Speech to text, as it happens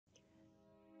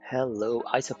Hello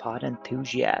isopod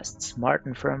enthusiasts,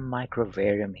 Martin from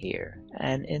Microvarium here,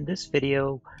 and in this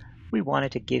video we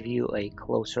wanted to give you a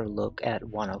closer look at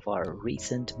one of our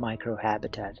recent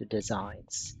microhabitat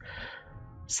designs.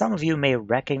 Some of you may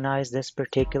recognize this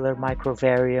particular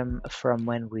microvarium from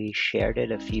when we shared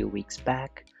it a few weeks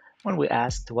back when we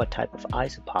asked what type of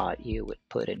isopod you would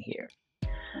put in here.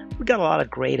 We got a lot of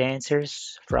great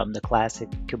answers, from the classic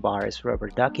Cubaris rubber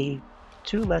ducky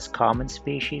to less common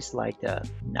species like the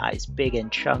nice big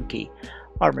and chunky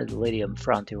Armadillidium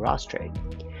frontirostrate,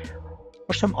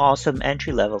 or some awesome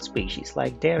entry-level species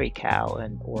like dairy cow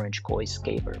and orange koi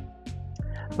scaper.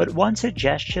 But one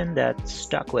suggestion that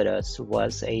stuck with us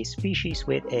was a species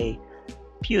with a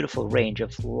beautiful range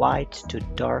of light to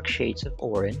dark shades of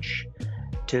orange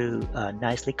to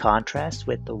nicely contrast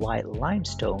with the white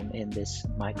limestone in this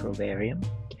microvarium.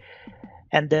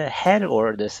 And the head,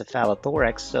 or the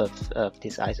cephalothorax of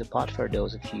this isopod, for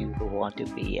those of you who want to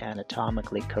be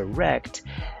anatomically correct,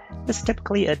 is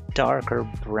typically a darker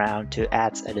brown to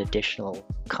add an additional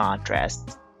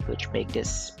contrast, which make this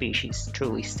species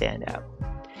truly stand out.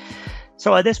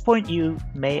 So at this point, you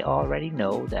may already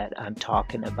know that I'm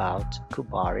talking about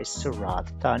Cubaris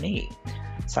thani,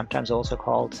 sometimes also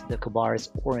called the Cubaris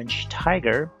orange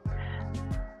tiger.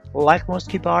 Like most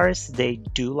Cubaris, they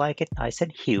do like it nice and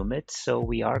humid, so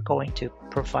we are going to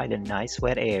provide a nice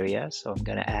wet area. So I'm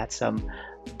going to add some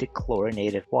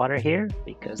dechlorinated water here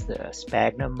because the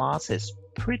sphagnum moss is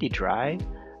pretty dry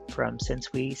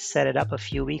since we set it up a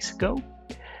few weeks ago.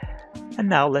 And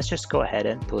now let's just go ahead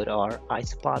and put our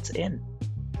isopods in.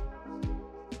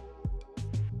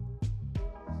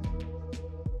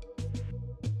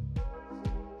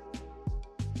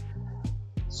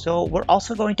 So we're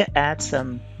also going to add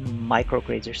some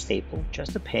micrograzer staple,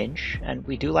 just a pinch, and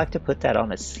we do like to put that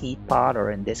on a seed pod,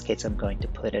 or in this case I'm going to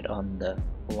put it on the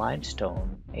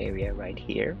limestone area right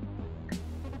here.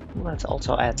 Let's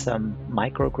also add some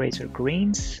micrograzer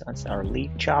greens as our leaf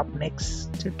chop mix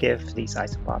to give these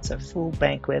isopods a full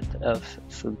banquet of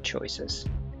food choices.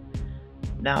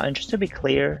 Now, and just to be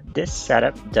clear, this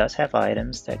setup does have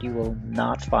items that you will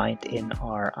not find in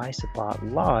our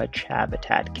Isopod Lodge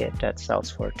habitat kit that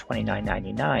sells for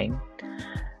 $29.99.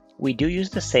 We do use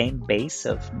the same base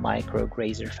of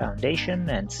micrograzer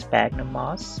foundation and sphagnum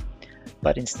moss,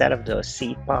 but instead of the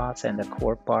seed pods and the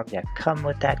core bark that come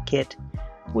with that kit,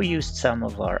 we used some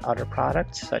of our other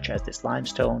products such as this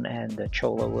limestone and the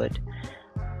cholla wood.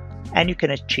 And you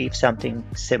can achieve something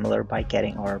similar by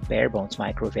getting our bare bones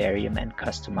microvarium and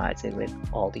customize it with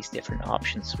all these different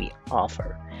options we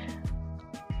offer.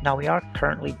 Now we are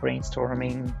currently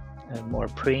brainstorming a more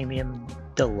premium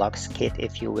deluxe kit,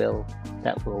 if you will,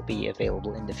 that will be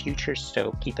available in the future,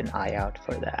 so keep an eye out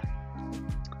for that.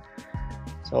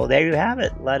 So there you have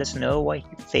it. Let us know what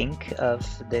you think of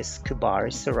this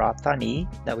Cubaris thani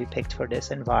that we picked for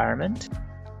this environment.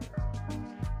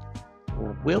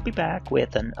 We'll be back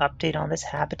with an update on this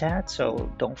habitat,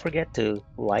 so don't forget to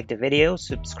like the video,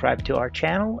 subscribe to our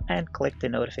channel, and click the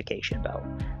notification bell.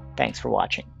 Thanks for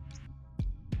watching.